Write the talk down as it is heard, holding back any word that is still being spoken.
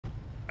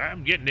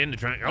I'm getting in the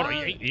trunk. Oh,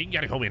 you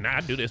gotta hold me now.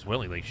 I do this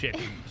willingly. Shit.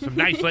 Some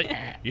nice lady.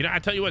 You know, I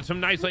tell you what, some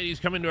nice ladies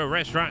come into a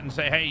restaurant and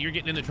say, hey, you're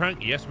getting in the trunk?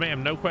 Yes,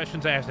 ma'am. No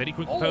questions asked. Eddie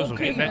Quickle Toes will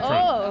get in that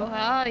trunk.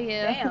 Oh,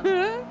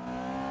 yeah.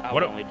 I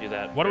would only do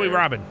that. What are we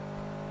robbing?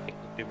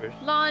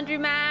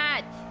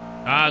 Laundromat.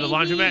 The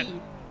laundromat?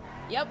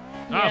 Yep.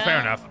 Oh,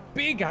 fair enough.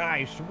 Big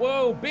heist.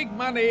 Whoa, big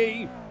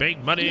money.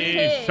 Big money.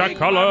 Hey,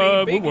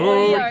 Shakala. Big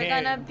Woo. We are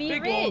gonna be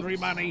big rich. laundry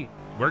money.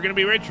 We're gonna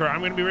be rich, or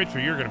I'm gonna be rich, or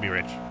you're gonna be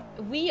rich.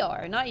 We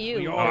are, not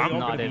you. I'm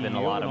not even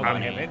a lot of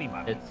money. Have any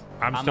money.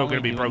 I'm still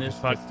gonna be broke as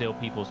fuck. To steal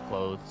people's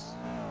clothes.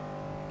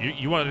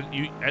 You want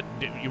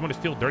to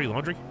steal dirty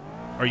laundry?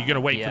 Or are you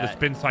gonna wait for the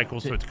spin cycle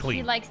so it's clean?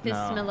 He likes the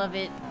smell of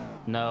it.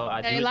 No,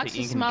 I do. He likes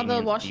to smell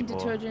the washing people.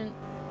 detergent.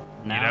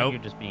 Now you're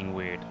just being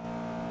weird.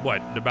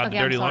 What about the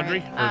dirty laundry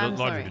or the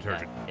laundry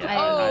detergent?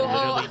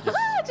 I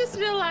just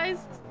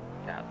realized.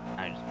 Yeah,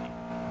 I just.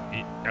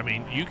 I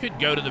mean, you could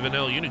go to the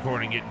Vanilla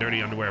Unicorn and get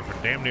dirty underwear for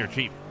damn near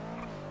cheap.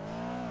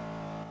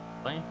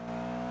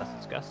 That's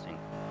disgusting.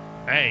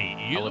 Hey,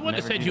 you're the one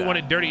that said you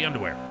wanted dirty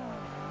underwear.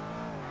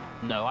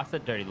 No, I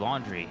said dirty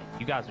laundry.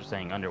 You guys are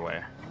saying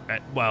underwear.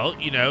 Well,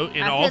 you know,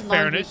 in all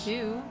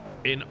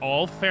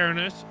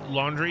fairness,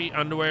 laundry,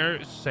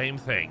 underwear, same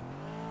thing.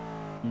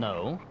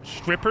 No.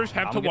 Strippers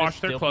have to wash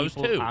their clothes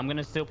too. I'm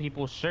gonna steal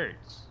people's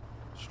shirts.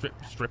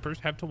 Strippers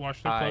have to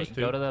wash their clothes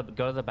too.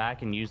 Go to the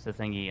back and use the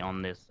thingy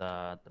on this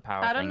the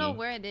power. I don't know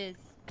where it is.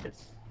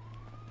 It's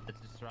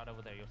just right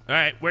over there. All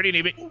right, where do you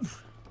need it?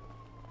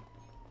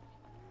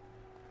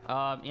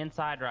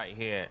 Inside right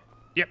here.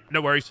 Yep,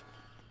 no worries.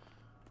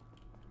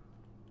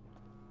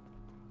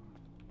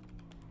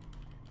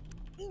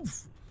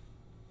 Oof.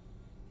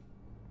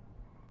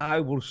 I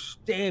will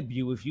stab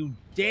you if you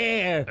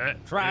dare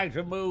try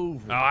to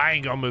move. Oh, I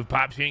ain't gonna move,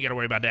 Pops. You ain't gotta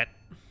worry about that.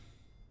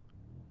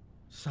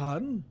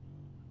 Son?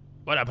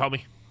 What up,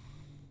 homie?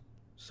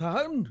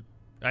 Son?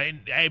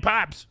 Hey,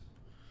 Pops.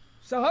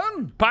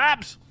 Son?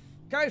 Pops!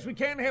 Guys, we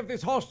can't have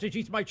this hostage.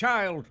 He's my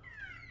child.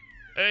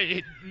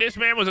 This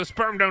man was a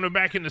sperm donor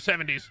back in the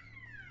 70s.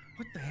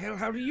 What the hell?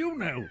 How do you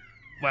know?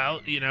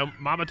 Well, you know,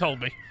 Mama told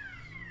me.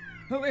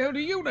 How the hell do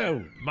you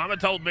know? Mama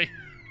told me.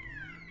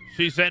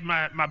 She said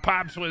my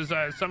Pops was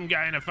some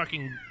guy in a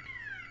fucking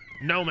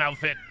gnome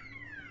outfit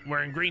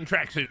wearing green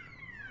tracksuit.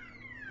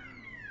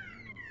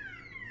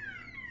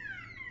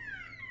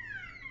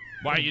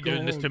 Why are you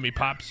doing this to me,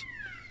 Pops?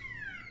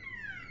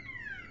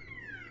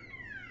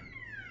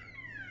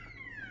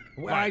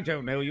 Well, I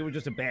don't know. You were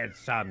just a bad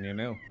son, you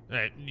know.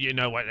 You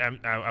know what?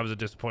 I was a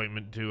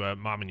disappointment to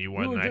Mom and you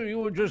one night. You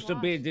were just a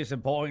bit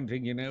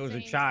disappointing, you know, as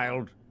a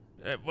child.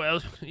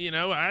 Well, you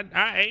know,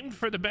 I aimed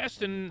for the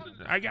best, and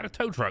I got a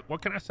tow truck.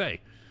 What can I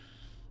say?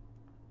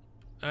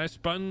 I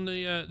spun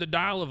the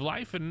dial of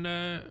life, and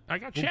I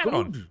got chat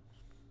on.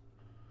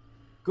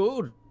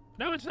 Good.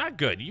 No, it's not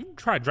good. You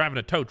try driving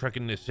a tow truck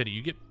in this city,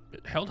 you get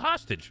held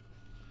hostage.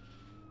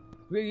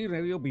 Well, you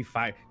know, you'll be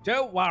fine.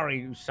 Don't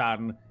worry,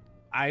 son.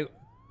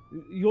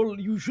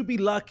 You should be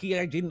lucky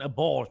I didn't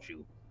abort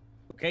you.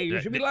 Okay, you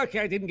should be lucky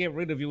I didn't get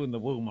rid of you in the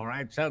womb, all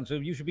right, son? So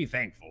you should be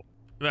thankful.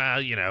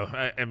 Well, you know,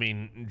 I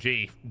mean,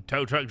 gee,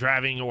 tow truck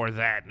driving or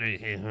that,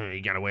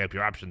 you gotta weigh up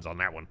your options on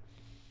that one.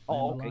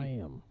 Oh,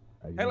 okay.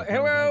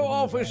 Hello,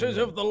 officers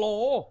of the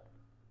law.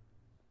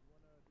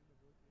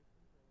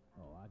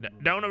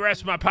 Don't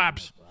arrest my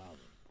Pops.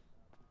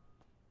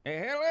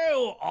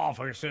 Hello,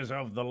 officers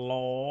of the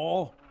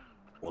law.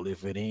 Well,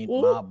 if it ain't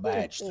my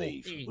badge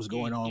thief. What's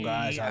going on,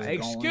 guys? How's it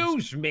going?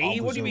 Excuse me,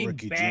 what do you mean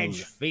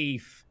badge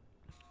thief?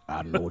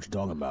 I don't know what you're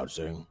talking about,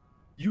 sir.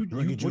 You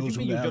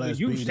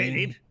said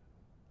it.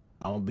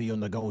 I'm gonna be a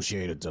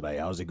negotiator today.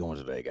 How's it going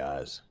today,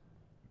 guys?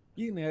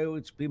 You know,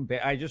 it's been bad.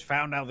 I just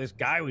found out this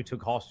guy we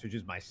took hostage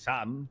is my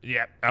son.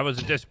 Yeah, I was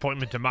a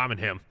disappointment to Mom and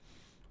him.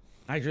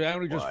 I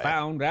only just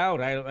found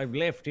out. I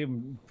left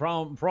him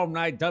prom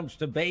night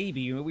dumpster baby.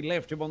 You know, we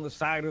left him on the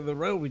side of the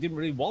road. We didn't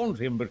really want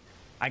him, but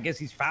I guess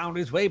he's found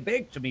his way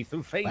back to me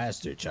through fate.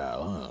 Bastard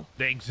child,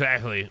 huh?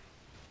 Exactly.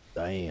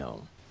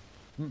 Damn.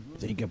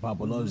 Think your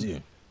papa loves you?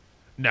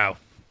 No,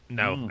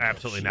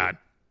 absolutely not.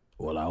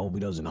 Well, I hope he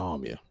doesn't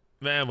harm you.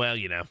 Well,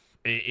 you know,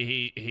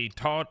 he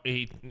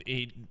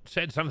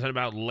said something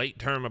about late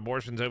term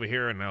abortions over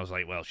here, and I was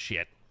like, well,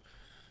 shit,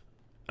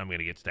 I'm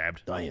gonna get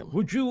stabbed. Damn.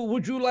 Would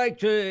you like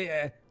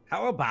to?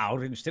 How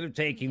about instead of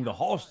taking the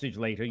hostage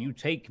later, you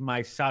take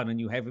my son and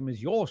you have him as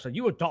your son?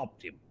 You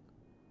adopt him.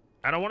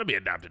 I don't want to be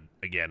adopted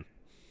again.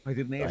 I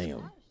didn't ask.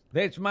 Damn.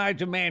 That's my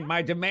demand.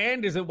 My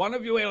demand is that one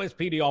of you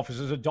LSPD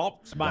officers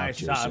adopts my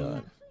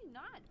son.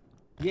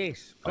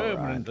 Yes,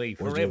 permanently,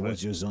 forever.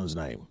 What's your son's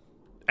name?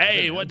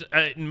 Hey,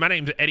 my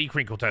name's Eddie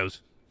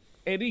Crinkletoes.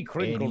 Eddie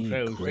Crinkletoes.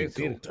 Eddie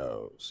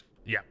Crinkletoes.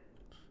 Yeah,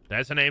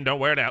 that's the name. Don't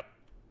wear it out.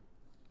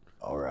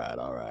 All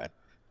right.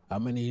 How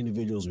many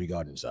individuals we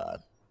got inside?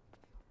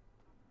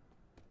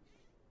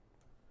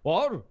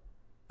 What?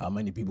 How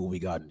many people we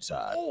got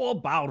inside? Oh,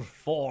 about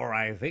 4,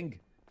 I think.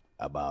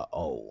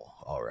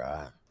 All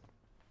right.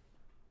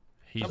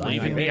 He's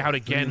leaving me out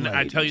again.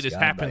 I tell you, this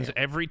happens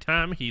every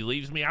time he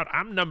leaves me out.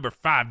 I'm number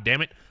 5,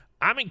 damn it.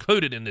 I'm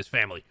included in this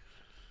family.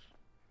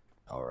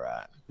 All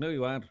right. No,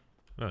 you aren't.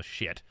 Oh,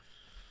 shit.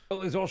 Well,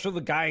 there's also the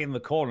guy in the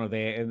corner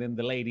there, and then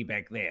the lady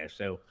back there.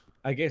 So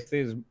I guess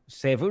there's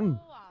 7,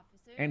 Oh,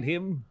 officer. and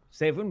him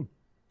 7.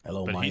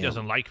 Hello, But ma'am. he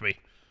doesn't like me.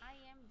 I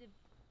am the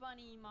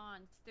bunny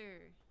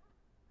monster.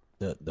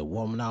 The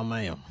woman now,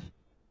 ma'am.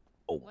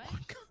 Oh, What? my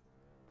God.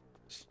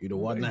 You the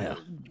what now?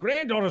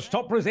 Granddaughter,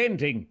 stop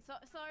presenting.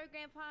 Sorry,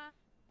 Grandpa.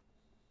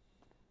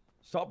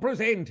 Stop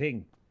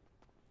presenting.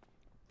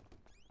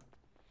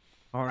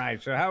 All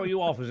right, so how are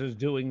you officers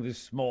doing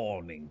this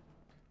morning?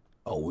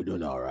 Oh, we're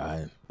doing all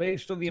right.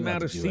 Based on the It's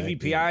amount not of to do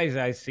anything. CVPIs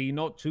I see,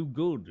 not too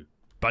good.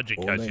 Budget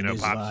Oh, cuts, man, you know,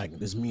 this Pops. is like,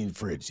 this is me and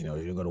Fritz, you know,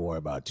 you're going to worry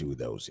about 2 of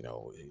those, you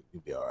know,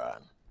 you'll be all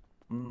right.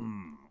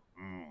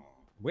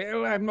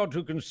 Well, I'm not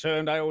too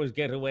concerned. I always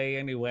get away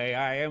anyway.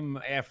 I am,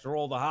 after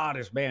all, the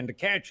hardest man to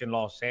catch in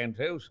Los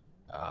Santos.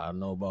 I don't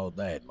know about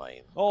that,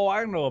 man. Oh,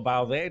 I know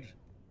about that.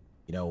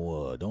 You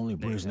know, the only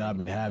person I've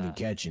been having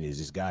catching is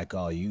this guy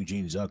called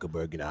Eugene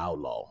Zuckerberg, an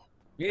outlaw.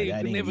 Yeah, And you that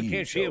can ain't never you,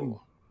 catch so- him.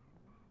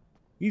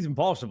 He's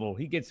impossible.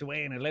 He gets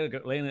away in a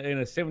in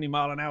a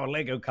 70-mile-an-hour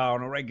Lego car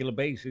on a regular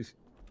basis.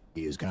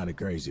 He is kind of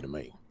crazy to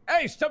me.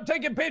 Hey, stop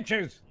taking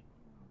pictures!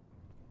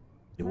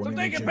 You Stop wanna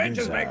get taking your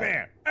pictures good back side.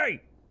 there!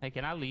 Hey! Hey,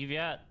 can I leave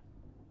yet?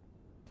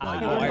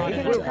 Like, I'm what? not Like,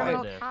 even what? part Criminal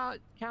of this.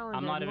 calendar.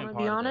 I'm not You even wanna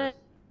part be of on this. it?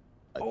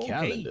 A Okay.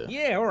 calendar.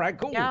 Yeah, all right,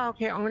 cool. Yeah,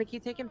 okay. I'm gonna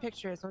keep taking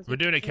pictures. We're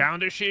doing a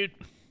calendar shoot.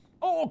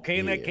 Oh, okay,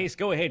 in that Yeah. case,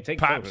 go ahead, take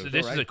Pops, photos.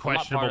 this all is right? a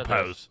questionable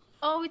part of this. pose.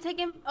 Oh, are we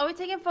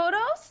taking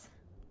photos?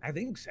 I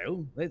think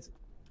so.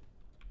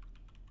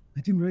 I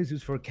didn't realize it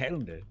was for a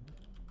calendar.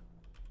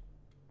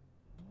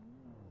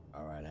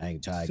 All right, hang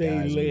tight, Say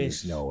guys. Let me less.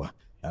 just, you know,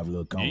 have a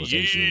little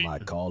conversation with my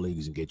Yeah.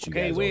 colleagues and get you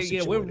Okay, guys all we're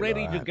situated.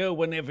 ready all to right? go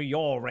whenever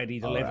you're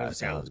ready to All let right,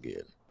 us go. sounds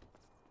good.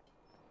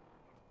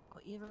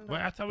 Well,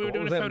 I thought we were What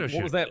doing was a that- photo What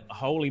shoot. was that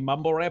holy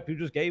mumble rap you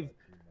just gave?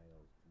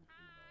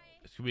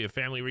 This could be a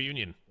family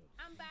reunion.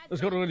 I'm bad.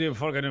 Let's go to the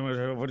fucking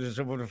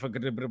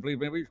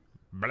maybe.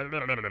 Blah, blah,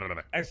 blah, blah, blah,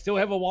 blah. I still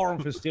have a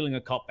warrant for stealing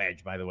a cop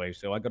badge, by the way,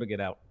 so I got to get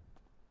out.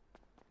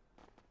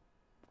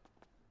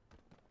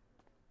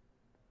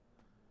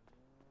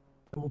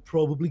 I will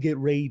probably get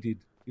raided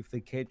if they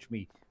catch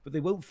me, but they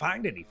won't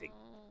find anything.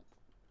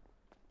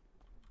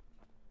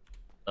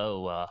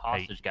 Oh,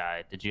 hostage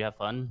guy. Did you have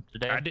fun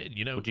today? I did,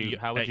 you know.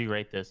 How would you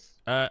rate this?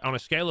 On a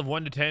scale of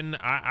 1 to 10,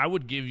 I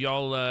would give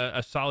y'all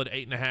a solid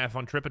 8.5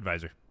 on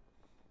TripAdvisor.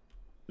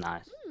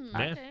 Nice.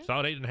 Yeah, Okay.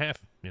 solid 8.5.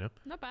 You know,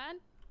 Not bad.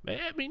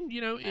 I mean,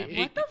 you know,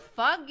 What the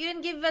fuck? You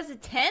didn't give us a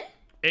 10?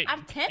 Out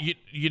of 10?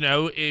 You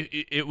know,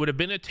 it would have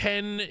been a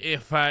 10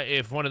 if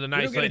one of the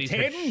nice don't get a ladies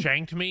had 10?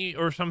 shanked me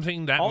or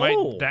something. That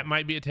Oh.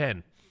 might be a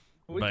 10.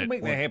 We But- can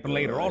make that happen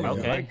later on. if you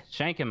Okay, like.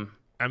 shank him.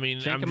 I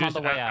mean, Shank I'm him on just,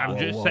 the way out. I'm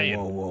just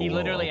saying He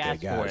literally okay,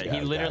 asked for guys, it. He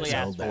guys, literally guys,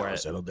 asked settle for down, it.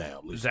 Settle down.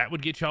 Listen. that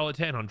would get y'all a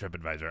 10 on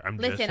TripAdvisor. I'm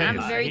just Listen, saying.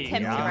 I'm very Hey,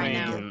 tempted yeah, right I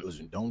now. mean,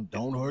 Listen,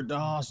 don't hurt the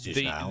hostage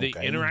the now, the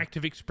okay?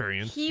 interactive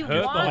experience. He is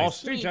Hurt the wants fine.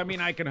 hostage? me. I mean,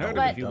 I can hurt him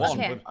But, if you doesn't.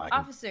 want. okay, but I can-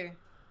 officer,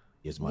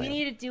 Yes, we ma'am.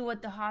 need to do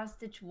what the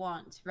hostage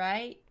wants,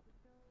 right?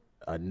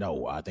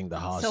 No, I think the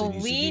hostage So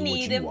needs to we do need what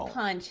you to want.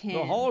 punch him.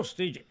 The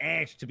hostage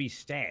asked to be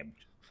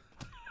stabbed.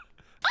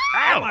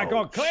 Ow! Oh my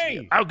God,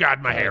 Clay! Oh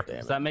God, my hair. Damn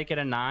Does it. that make it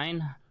a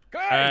 9?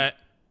 Clay!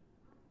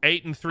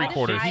 8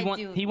 3/4. I He,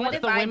 do. he What wants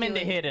if the I women do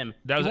to it? hit him.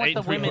 That was he wants 8 the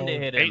and women to 3/4.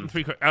 hit 8 him. and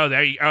 3/4. Oh,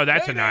 there you. Oh,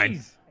 that's a 9.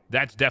 Ladies!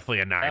 That's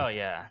definitely a 9. Oh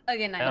yeah.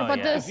 Okay, nice. Oh, But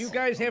yeah. this- If you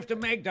guys have to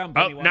mag dump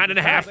Oh, anyone,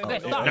 9.5. just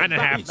let me Stop, know.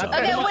 9.5. stop.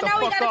 Okay, well, Shut now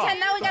the we got fuck a up. 10.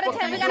 Now we got a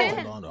 10. We got a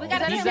 10. Hold on, We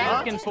got a He's 10.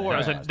 asking for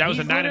it. That was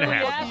a He's 9.5. literally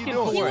What are asking you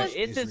for doing? it.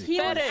 It's his He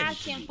was fetish.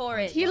 asking for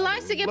it. He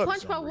likes to get Look,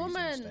 punched by a some reason,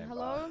 woman. stand by.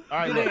 Hello? All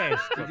right, Did look,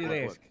 ask? look, Did look,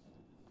 ask? look.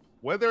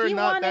 Whether or He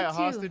not wanted that to.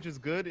 hostage is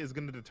good is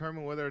going to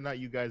determine whether or not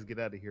you guys get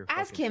out of here.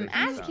 Ask fucking him, safe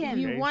and ask sound, him.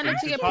 He okay? wanted So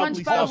to you get should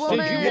punched probably by a stop Hostage,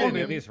 woman. you hitting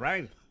wanted him. this,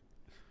 right?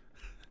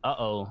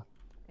 Uh-oh.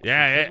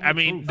 Yeah, I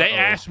mean, they Uh-oh.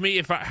 asked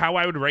me how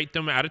I would rate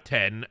them out of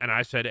 10, and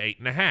I said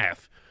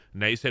 8.5.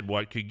 And they said,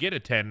 what could get a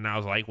 10? And I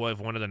was like, well, if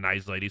one of the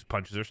nice ladies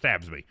punches or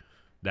stabs me,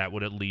 that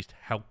would at least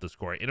help the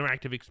score.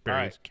 Interactive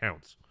experience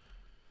counts.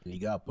 You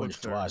got Look,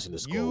 punched sir, twice in the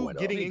score you went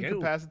up. getting There you go.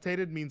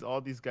 incapacitated means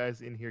all these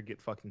guys in here get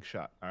fucking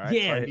shot. All right.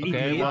 Yeah, So I need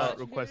okay, you to well-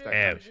 request that.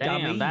 Yeah. kind of shit.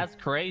 Damn, Dummy. that's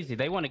crazy.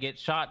 They want to get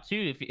shot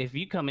too. If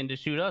you come in to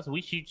shoot us,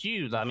 we shoot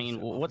you. I mean,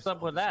 what's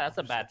up with that? That's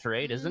a bad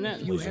trade, isn't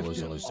it? Listen,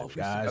 listen, listen.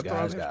 Guys,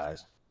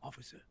 guys.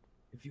 Officer,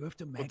 if you have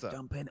to mag What's up?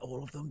 dump in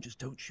all of them, just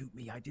don't shoot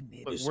me. I didn't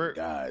hit Look, it. Listen,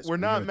 guys, we're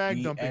not we're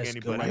mag dumping de-escalating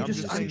anybody. I'm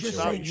just I'm saying just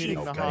stop saying,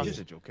 hitting the okay?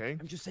 hostage, okay?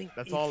 I'm just saying,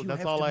 That's if all- you that's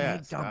have all to I mag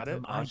asked. dump Got it?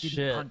 them, Oh, I didn't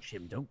shit. punch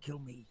him. Don't kill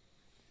me.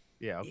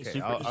 Yeah, okay.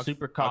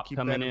 Super I'll cop keep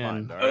coming that in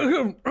mind,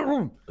 in. all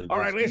right? All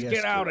right, let's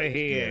get out of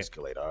here.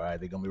 De-escalate, all right?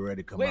 They're going to be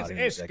ready to come Let's out in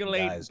a second,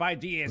 escalate guys. by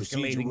Procedure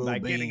de-escalating will by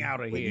be, getting out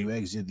of when you here.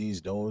 exit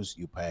these doors,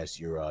 you pass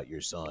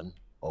your son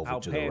over I'll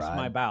to the pass right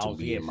my bowels,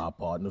 to me yes. and my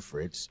partner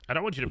Fritz. I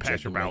don't want you to We'll pass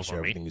check your and make bowels sure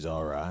on me. everything's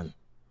all right.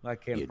 I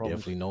can't Yeah, promise.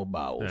 definitely no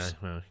bowels.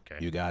 Well,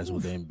 okay. You guys will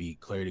then be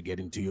clear to get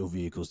into your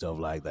vehicle, stuff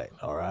like that.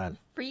 All right?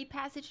 Free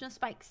passage, no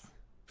spikes.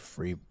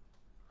 Free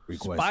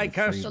requesting Spike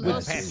us free with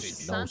passes,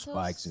 passage. no Santos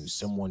spikes, and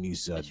someone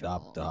needs to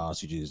adopt the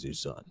hostage as their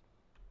son.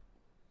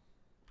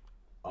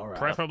 All right.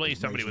 Preferably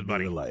Information somebody with be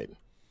money. relayed.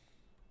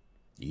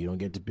 You don't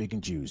get to pick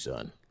and choose,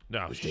 son.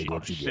 No, Just take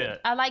what you get.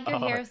 Shit. I like your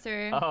hair,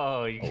 sir.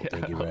 Oh, Oh,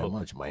 thank you very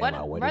much, ma'am.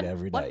 I wait it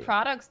every day. What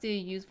products do you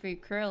use for your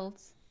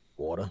curls?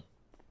 Water.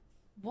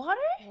 Water?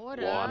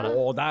 Water.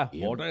 Water.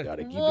 Yeah, Water.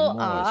 gotta keep Water.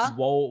 it moist.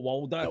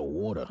 Water. No,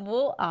 water.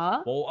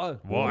 Water? Water.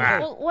 Water.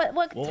 What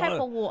Water. type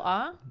of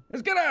water?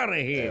 Let's get out of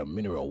here. Yeah,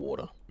 mineral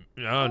water.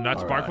 No, not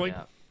All right. sparkling.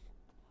 Yeah.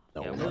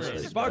 No, Yeah,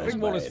 that's Sparkling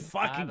bad. water's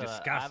fucking I have a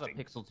disgusting.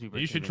 Pixel 2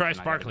 You should treatment try I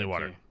gotta sparkling get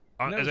water. to.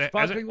 No,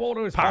 sparkling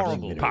water is pops,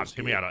 horrible. Pops,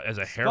 hear me out. As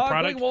a hair Sparkling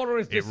product, water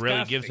is it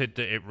really gives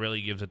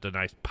disgusting. it the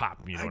nice pop.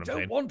 You know I what I'm don't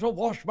saying? want to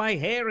wash my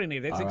hair in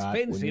it. It's All right, when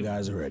expensive. you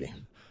guys are ready.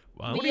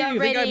 Well, What do We are you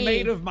think I'm ready.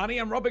 made of money?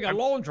 I'm robbing a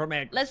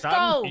laundromat. Let's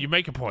son. go. you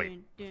make a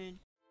point.